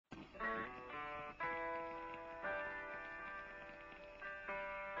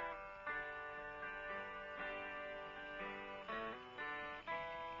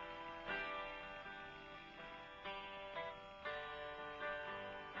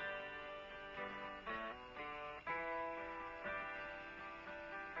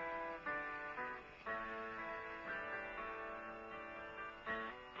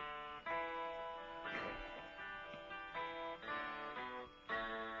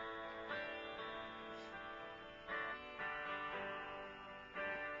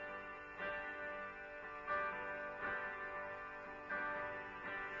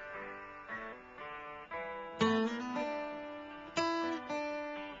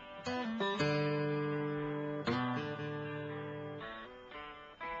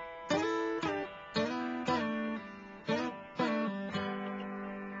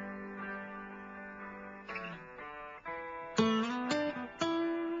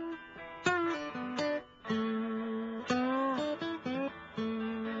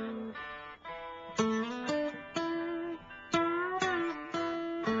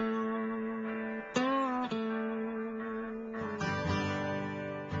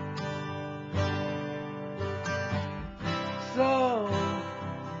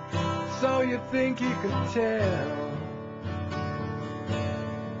you think you could tell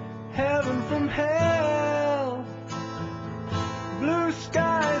heaven from hell, blue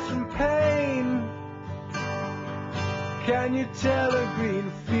skies from pain? Can you tell a green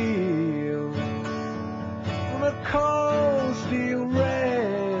field from a cold steel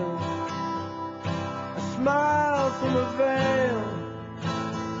rail, a smile from a veil?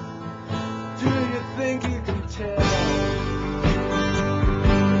 Do you think you can tell?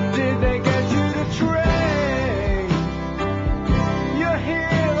 Did they get you to trade your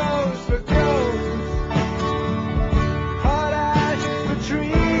heroes for ghosts, hot ashes for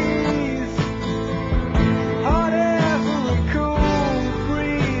trees, hot air for a cool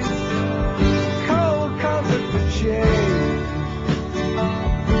breeze, cold comfort for change?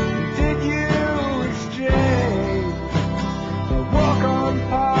 Did you exchange a walk-on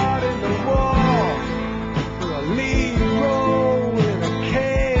park